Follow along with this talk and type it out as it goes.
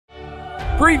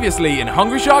Previously in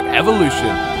Hungry Shark Evolution.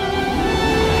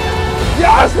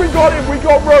 Yes, we got him! We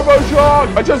got Robo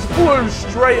Shark! I just flew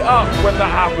straight up when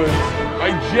that happened. I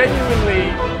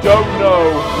genuinely don't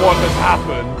know what has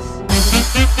happened.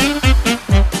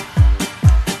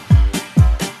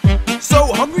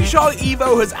 So, Hungry Shark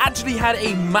Evo has actually had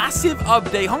a massive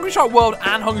update. Hungry Shark World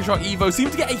and Hungry Shark Evo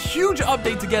seemed to get a huge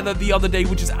update together the other day,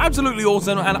 which is absolutely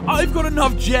awesome, and I've got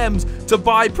enough gems to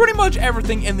buy pretty much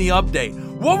everything in the update.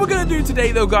 What we're going to do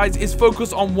today, though, guys, is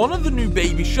focus on one of the new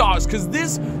baby sharks, because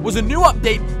this was a new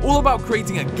update all about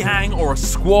creating a gang or a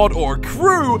squad or a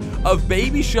crew of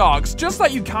baby sharks, just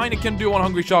like you kind of can do on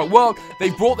Hungry Shark World.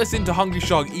 They brought this into Hungry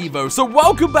Shark Evo. So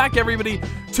welcome back, everybody,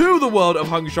 to the world of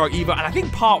Hungry Shark Evo, and I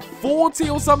think part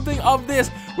 40 or something of this,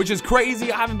 which is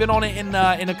crazy. I haven't been on it in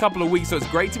a couple of weeks, so it's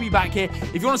great to be back here.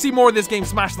 If you want to see more of this game,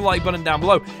 smash the like button down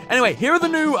below. Anyway, here are the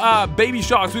new baby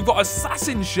sharks. We've got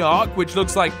Assassin Shark, which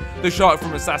looks like the shark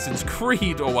from Assassin's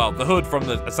Creed, or well, the hood from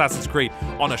the Assassin's Creed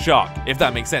on a shark, if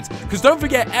that makes sense. Because don't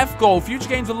forget, F-Goal, Future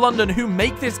Games of London, who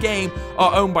make this game,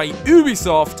 are owned by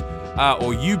Ubisoft,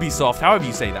 or Ubisoft, however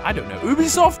you say that. I don't know.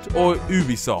 Ubisoft or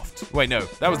Ubisoft? Wait, no,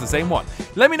 that was the same one.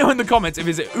 Let me know in the comments if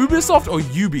it's Ubisoft or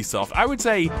Ubisoft. I would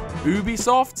say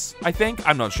Ubisoft, I think.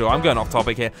 I'm not sure. I'm going off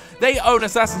topic here. They own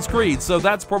Assassin's Creed, so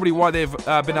that's probably why they've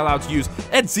been allowed to use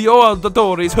Ezio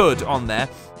Auditore's hood on there.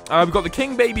 We've got the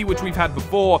King Baby, which we've had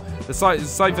before. The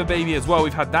Cypher Baby as well.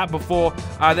 We've had that before.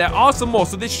 There are some more.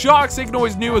 So this Shark Signal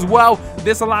is new as well.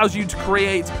 This allows you to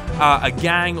create a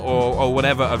gang or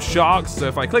whatever of sharks. So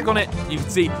if I click on it, you can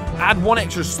see add one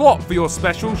extra slot for your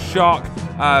special shark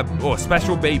or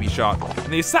special baby shark.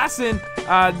 And the Assassin,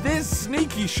 this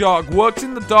sneaky shark works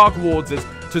in the Dark Waters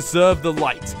to serve the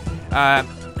light.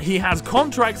 He has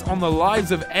contracts on the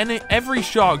lives of every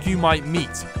shark you might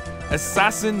meet.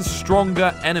 Assassin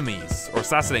stronger enemies, or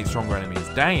assassinate stronger enemies.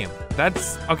 Damn,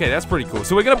 that's okay. That's pretty cool.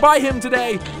 So we're gonna buy him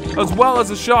today, as well as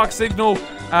a Shark Signal,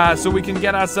 so we can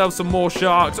get ourselves some more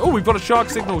sharks. Oh, we've got a Shark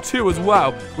Signal too as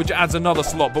well, which adds another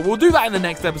slot. But we'll do that in the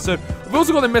next episode. We've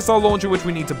also got the missile launcher, which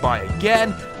we need to buy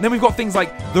again. And then we've got things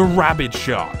like the Rabid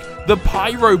Shark, the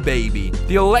Pyro Baby,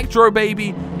 the Electro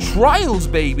Baby, Trials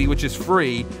Baby, which is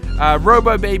free,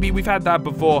 Robo Baby. We've had that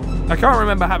before. I can't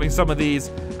remember having some of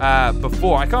these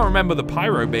before. I can't remember the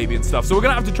Pyro Baby and stuff, so we're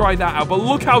gonna have to try that out. But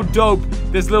look how dope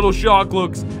this little shark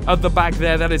looks at the back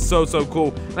there. That is so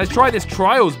cool. Let's try this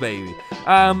Trials Baby.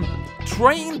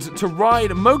 Trained to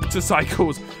ride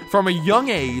motorcycles from a young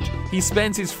age, he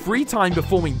spends his free time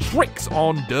performing tricks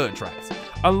on dirt tracks.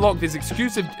 Unlock this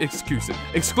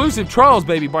exclusive Trials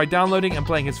Baby by downloading and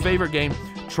playing his favorite game,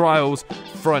 Trials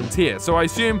Frontier. So I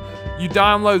assume you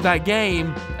download that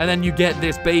game and then you get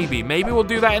this baby. Maybe we'll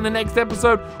do that in the next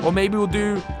episode, or maybe we'll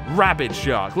do Rabid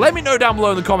Shark. Let me know down below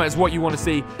in the comments what you want to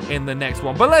see in the next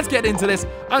one. But let's get into this.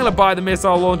 I'm gonna buy the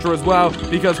missile launcher as well,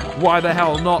 because why the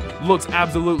hell not? Looks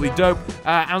absolutely dope.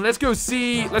 And let's go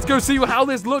see how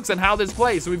this looks and how this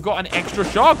plays. So we've got an extra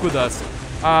shark with us.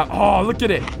 Oh, look at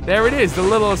it. There it is, the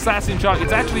little assassin shark.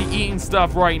 It's actually eating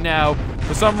stuff right now.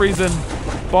 For some reason,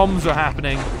 bombs are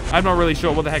happening. I'm not really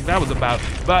sure what the heck that was about.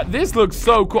 But this looks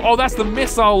so cool. Oh, that's the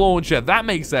missile launcher. That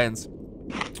makes sense.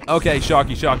 Okay,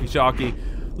 Sharky.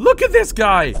 Look at this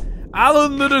guy.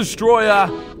 Alan the Destroyer.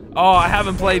 Oh, I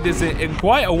haven't played this in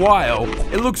quite a while.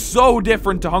 It looks so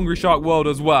different to Hungry Shark World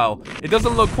as well. It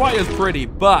doesn't look quite as pretty,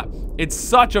 but it's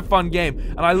such a fun game.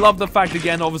 And I love the fact,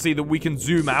 again, obviously, that we can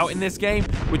zoom out in this game,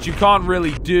 which you can't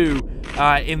really do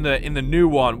in the new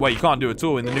one. Well, you can't do it at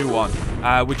all in the new one,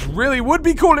 which really would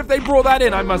be cool if they brought that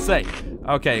in, I must say.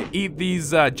 Okay, eat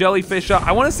these jellyfish up.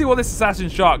 I want to see what this assassin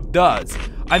shark does.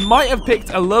 I might have picked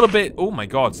a little bit... Oh my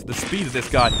god, the speed of this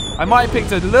guy. I might have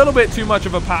picked a little bit too much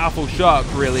of a powerful shark,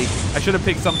 really. I should have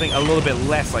picked something a little bit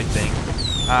less, I think.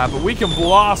 But we can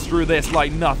blast through this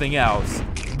like nothing else.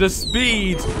 The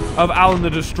speed of Alan the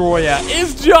Destroyer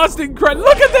is just incredible.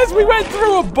 Look at this. We went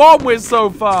through a bomb. We're so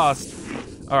fast.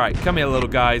 All right, come here, little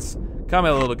guys. Come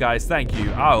here, little guys. Thank you.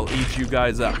 I'll eat you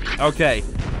guys up. Okay,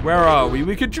 where are we?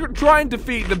 We could try and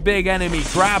defeat the big enemy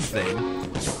crab thing.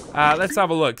 Let's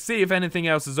have a look. See if anything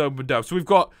else is opened up. So we've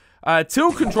got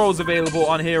tilt controls available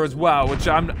on here as well, which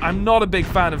I'm not a big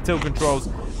fan of tilt controls,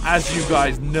 as you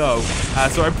guys know.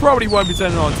 So I probably won't be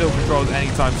turning on tilt controls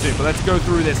anytime soon. But let's go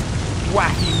through this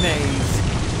wacky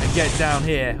maze and get down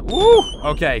here. Woo!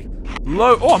 Okay.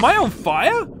 Oh, am I on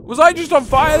fire? Was I just on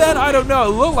fire then? I don't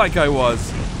know. It looked like I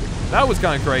was. That was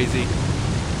kind of crazy.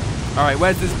 All right,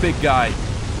 where's this big guy?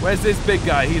 Where's this big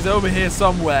guy? He's over here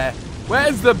somewhere.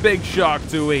 Where's the big shark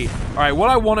to eat? All right, what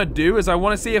I want to do is I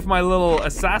want to see if my little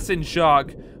assassin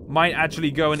shark might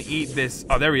actually go and eat this.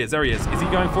 Oh, there he is. There he is. Is he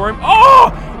going for him?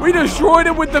 Oh! We destroyed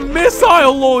him with the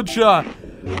missile launcher.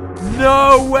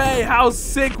 No way! How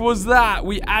sick was that?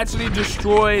 We actually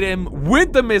destroyed him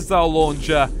with the missile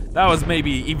launcher. That was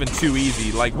maybe even too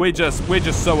easy. Like, we're just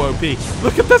so OP.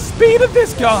 Look at the speed of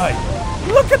this guy!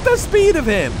 Look at the speed of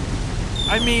him!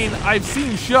 I mean, I've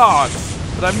seen sharks,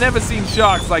 but I've never seen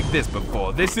sharks like this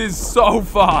before. This is so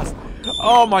fast.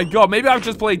 Oh my god, maybe I've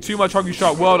just played too much Hungry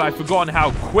Shark World. I've forgotten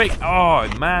how quick. Oh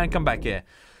man, come back here.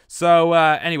 So,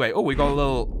 anyway, we got a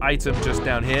little item just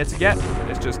down here to get.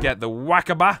 Let's just get the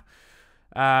Wakaba.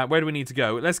 Where do we need to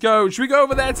go? Let's go. Should we go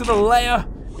over there to the lair?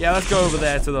 Yeah, let's go over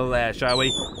there to the lair, shall we?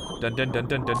 Dun dun dun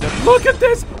dun dun dun. Look at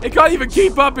this! It can't even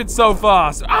keep up, it's so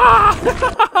fast.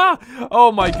 Ah!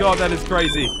 Oh my god, that is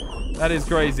crazy. That is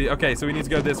crazy. Okay, so we need to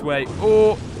go this way.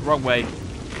 Oh, wrong way.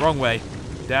 Wrong way.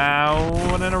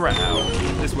 Down and around.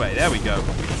 This way. There we go.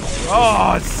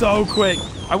 Oh, it's so quick.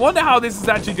 I wonder how this is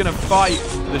actually going to fight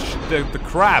the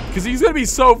crab. Because he's going to be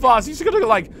so fast. He's going to,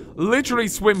 like, literally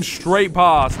swim straight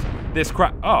past this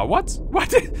crab. Oh, what?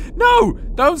 What? No!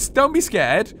 Don't be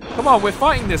scared. Come on, we're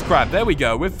fighting this crab. There we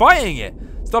go. We're fighting it.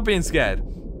 Stop being scared.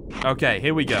 Okay,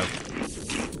 here we go.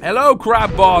 Hello,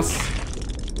 crab boss.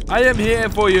 I am here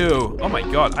for you. Oh my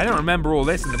god, I don't remember all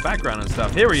this in the background and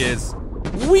stuff. Here he is.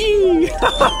 Whee!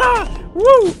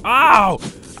 Woo! Ow!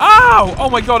 Ow! Oh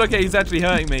my god, okay, he's actually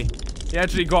hurting me. He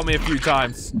actually got me a few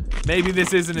times. Maybe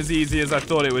this isn't as easy as I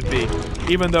thought it would be.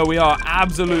 Even though we are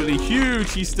absolutely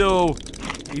huge, he still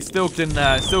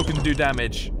can do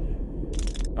damage.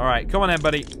 All right, come on then,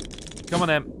 buddy. Come on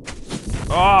then.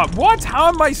 Oh, what? How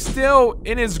am I still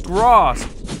in his grasp?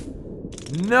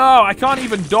 No, I can't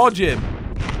even dodge him.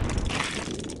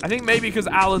 I think maybe because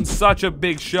Alan's such a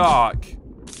big shark.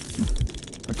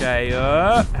 Okay,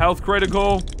 health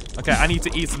critical. Okay, I need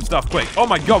to eat some stuff quick. Oh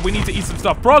my god, we need to eat some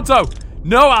stuff. Pronto!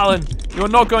 No, Alan! You're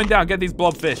not going down. Get these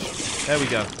blobfish. There we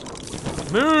go.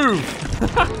 Move!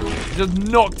 Just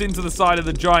knocked into the side of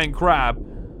the giant crab.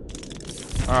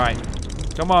 Alright.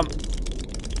 Come on.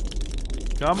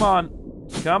 Come on.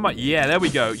 Come on. Yeah, there we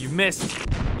go. You've missed.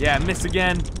 Yeah, miss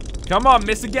again. Come on,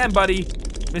 miss again, buddy.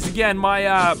 Miss again.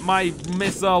 My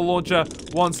missile launcher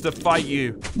wants to fight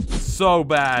you so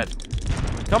bad.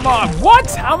 Come on.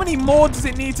 What? How many more does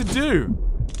it need to do?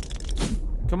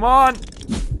 Come on.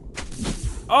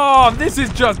 Oh, this is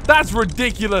just, that's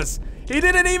ridiculous. He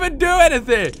didn't even do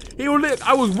anything.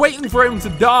 I was waiting for him to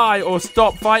die or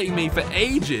stop fighting me for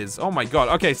ages. Oh my god.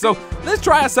 Okay, so let's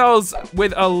try ourselves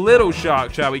with a little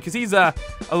shark, shall we? Because he's a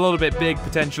little bit big,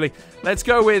 potentially. Let's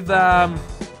go with,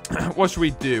 what should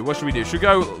we do? What should we do? Should we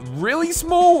go really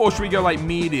small or should we go like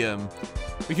medium?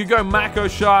 We could go Mako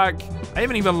Shark. I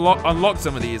haven't even unlocked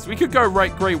some of these. We could go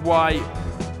great white.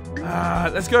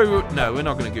 Let's go. No, we're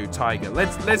not going to go tiger.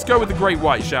 Let's go with the great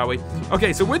white, shall we?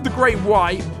 Okay, so with the great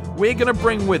white, we're going to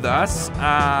bring with us.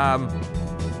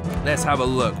 Let's have a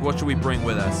look. What should we bring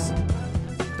with us?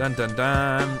 Dun dun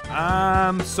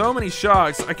dun. So many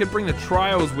sharks. I could bring the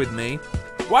trials with me.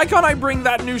 Why can't I bring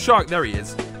that new shark? There he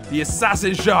is. The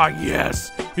assassin shark. Yes,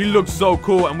 he looks so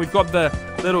cool. And we've got the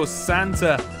little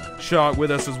Santa shark with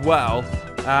us as well.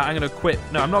 I'm going to equip.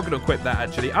 No, I'm not going to equip that,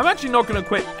 actually. I'm actually not going to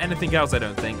equip anything else, I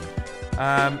don't think.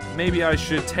 Maybe I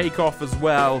should take off as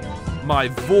well my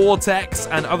vortex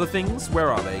and other things.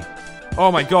 Where are they?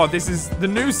 Oh my god, this is the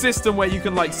new system where you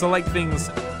can, like, select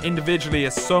things individually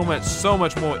is so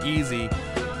much more easy.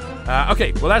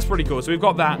 Okay, well, that's pretty cool. So we've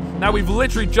got that. Now we've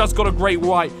literally just got a great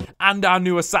white and our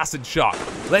new assassin shark.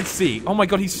 Let's see. Oh my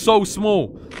god, he's so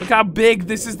small. Look how big.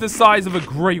 This is the size of a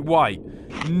great white.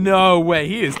 No way,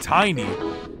 he is tiny.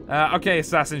 Okay,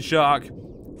 assassin shark.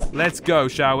 Let's go,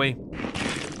 shall we?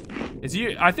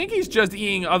 I think he's just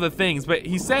eating other things, but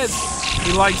he says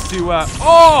he likes to,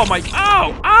 oh my,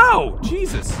 ow, ow,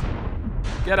 Jesus.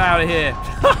 Get out of here.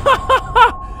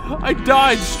 I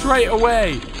died straight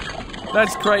away.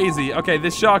 That's crazy. Okay,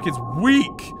 this shark is weak.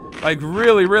 Like,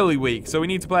 really, really weak. So we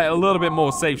need to play it a little bit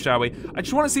more safe, shall we? I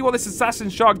just want to see what this assassin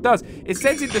shark does. It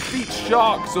says it defeats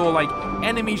sharks or, like,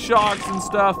 enemy sharks and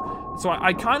stuff. So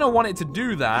I kind of want it to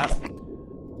do that.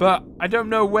 But I don't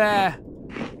know where...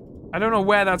 I don't know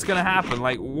where that's going to happen.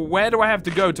 Like, where do I have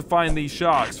to go to find these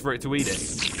sharks for it to eat it?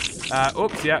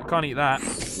 Oops, yeah, can't eat that.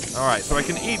 Alright, so I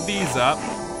can eat these up.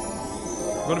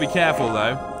 I've got to be careful,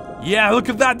 though. Yeah, look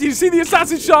at that. Do you see the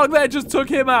assassin shark there? Just took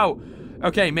him out.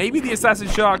 Okay, maybe the assassin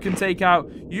shark can take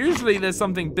out... Usually there's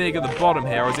something big at the bottom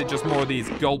here, or is it just more of these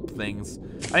gulp things?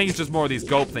 I think it's just more of these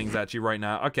gulp things, actually, right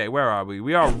now. Okay, where are we?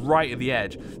 We are right at the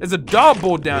edge. There's a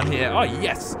dartboard down here. Oh,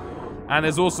 yes. And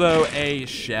there's also a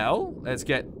shell. Let's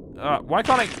get... why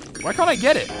can't I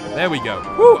get it? There we go.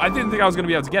 Woo, I didn't think I was going to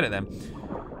be able to get it then.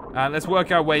 Let's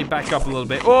work our way back up a little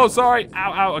bit. Oh, sorry.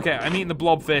 Ow, ow. Okay, I'm eating the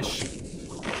blobfish.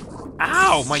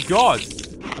 Ow, my God.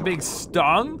 being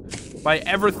stung by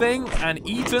everything and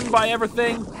eaten by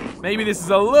everything. Maybe this is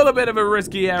a little bit of a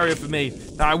risky area for me.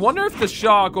 Now, I wonder if the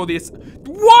shark or the...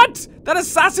 What? That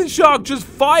assassin shark just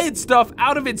fired stuff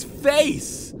out of its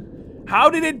face. How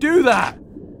did it do that?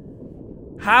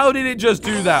 How did it just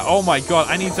do that? Oh my god,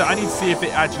 I need to see if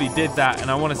it actually did that,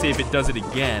 and I want to see if it does it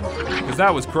again. Because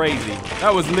that was crazy.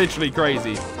 That was literally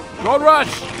crazy. Gold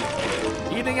Rush!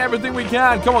 Eating everything we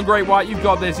can. Come on, Great White, you've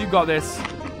got this, you've got this.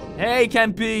 Hey,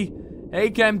 Kempi. Hey,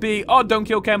 Kempi. Oh, don't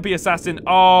kill Kempi, Assassin.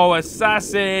 Oh,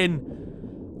 Assassin.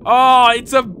 Oh,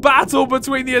 it's a battle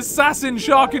between the Assassin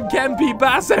Shark and Kempi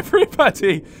Bass,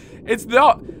 everybody. It's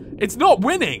not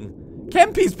winning.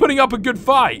 Kempi's putting up a good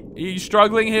fight. Are you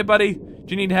struggling here, buddy? Do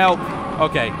you need help?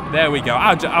 Okay, there we go.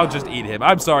 I'll just eat him.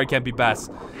 I'm sorry, Kempi Bass.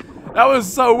 That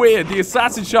was so weird. The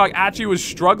Assassin Shark actually was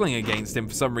struggling against him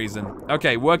for some reason.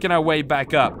 Okay, working our way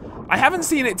back up. I haven't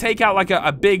seen it take out like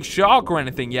a big shark or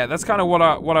anything yet. That's kind of what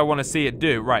I want to see it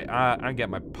do. Right, I'll get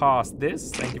my past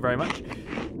this. Thank you very much.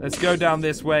 Let's go down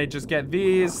this way. Just get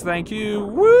these. Thank you.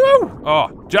 Woo!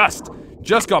 Oh, just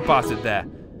got past it there.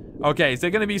 Okay, is there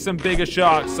going to be some bigger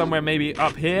sharks somewhere maybe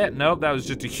up here? Nope, that was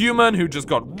just a human who just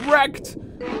got wrecked.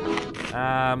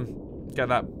 Get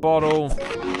that bottle.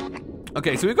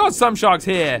 Okay, so we've got some sharks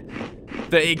here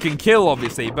that it can kill,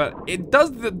 obviously, but it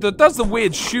does the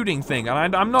weird shooting thing,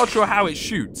 and I'm not sure how it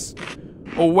shoots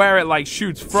or where it like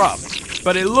shoots from,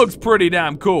 but it looks pretty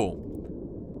damn cool.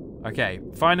 Okay,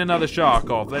 find another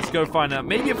shark off. Let's go find out.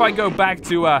 Maybe if I go back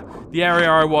to the area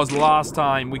I was last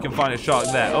time, we can find a shark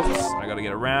there. Oops, I gotta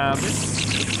get around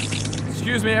this.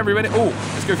 Excuse me, everybody. Oh,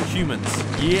 let's go for humans.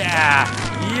 Yeah,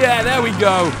 there we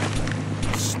go.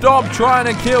 Stop trying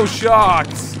to kill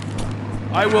sharks.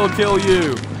 I will kill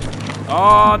you.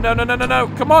 Oh, no.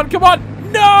 Come on.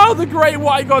 No, the Great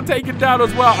White got taken down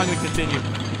as well. I'm going to continue.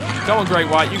 Come on, Great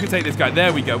White. You can take this guy.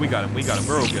 There we go. We got him.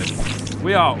 We're all good.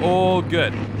 We are all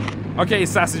good. Okay,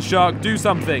 Assassin Shark, do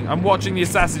something. I'm watching the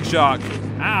Assassin Shark.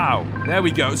 Ow. There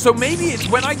we go. So maybe it's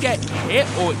when I get hit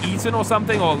or eaten or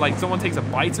something, or like someone takes a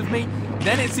bite of me,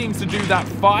 then it seems to do that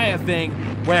fire thing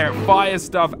where it fires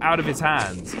stuff out of his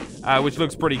hands, which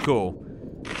looks pretty cool.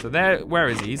 So there, where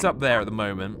is he? He's up there at the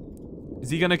moment. Is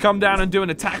he gonna come down and do an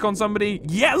attack on somebody?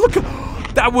 Yeah, look,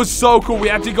 that was so cool. We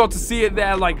actually got to see it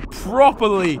there, like,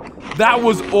 properly. That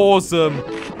was awesome.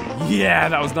 Yeah,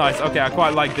 that was nice. Okay, I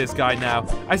quite like this guy now.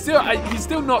 He's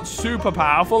still not super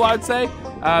powerful, I'd say,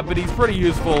 but he's pretty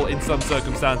useful in some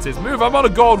circumstances. Move, I'm on a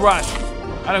gold rush.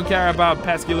 I don't care about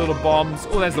pesky little bombs.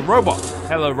 Oh, there's the robot.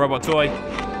 Hello, robot toy.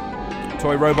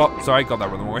 Toy robot. Sorry, got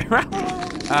that wrong way around.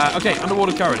 Okay,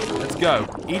 underwater current. Let's go.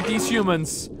 Eat these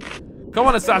humans. Come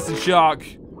on, Assassin Shark.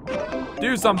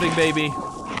 Do something, baby.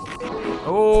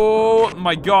 Oh,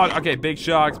 my God. Okay, big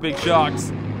sharks, big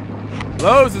sharks.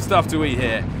 Loads of stuff to eat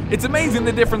here. It's amazing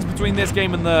the difference between this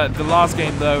game and the last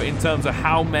game, though, in terms of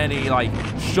how many, like,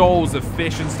 shoals of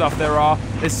fish and stuff there are.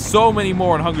 There's so many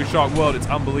more in Hungry Shark World. It's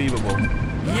unbelievable.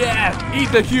 Yeah, eat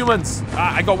the humans.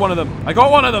 I got one of them.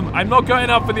 I'm not going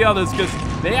up for the others because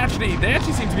they actually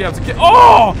seem to be able to kill.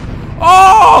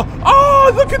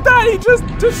 Oh, look at that. He just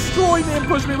destroyed me and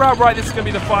pushed me around. Right, this is going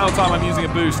to be the final time I'm using a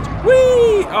boost.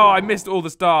 Whee! Oh, I missed all the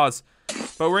stars.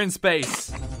 But we're in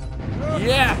space.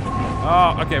 Yeah.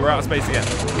 Oh, okay, we're out of space again.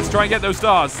 Let's try and get those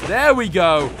stars. There we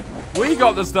go. We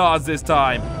got the stars this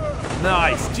time.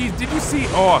 Nice. Jeez, did you see?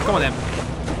 Oh, come on then.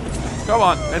 Come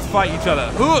on, let's fight each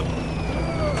other.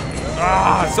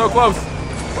 Ah, so close.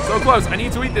 So close. I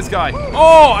need to eat this guy.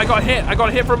 Oh, I got hit. I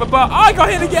got hit from above. Oh, I got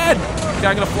hit again. Okay,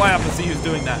 I'm going to fly up and see who's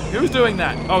doing that. Who's doing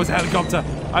that? Oh, it's a helicopter.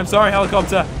 I'm sorry,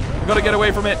 helicopter. I've got to get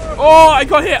away from it. Oh, I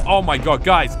got hit. Oh, my God,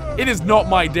 guys. It is not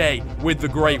my day with the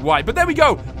Great White. But there we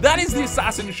go. That is the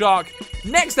Assassin Shark.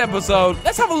 Next episode,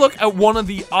 let's have a look at one of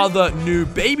the other new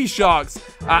baby sharks.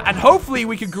 And hopefully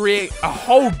we can create a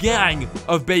whole gang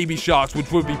of baby sharks,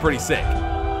 which would be pretty sick.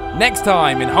 Next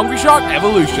time in Hungry Shark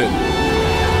Evolution.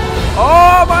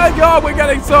 Oh my God, we're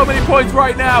getting so many points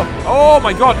right now. Oh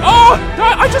my God. Oh,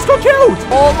 I just got killed.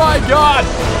 Oh my God.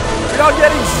 We are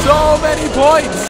getting so many points.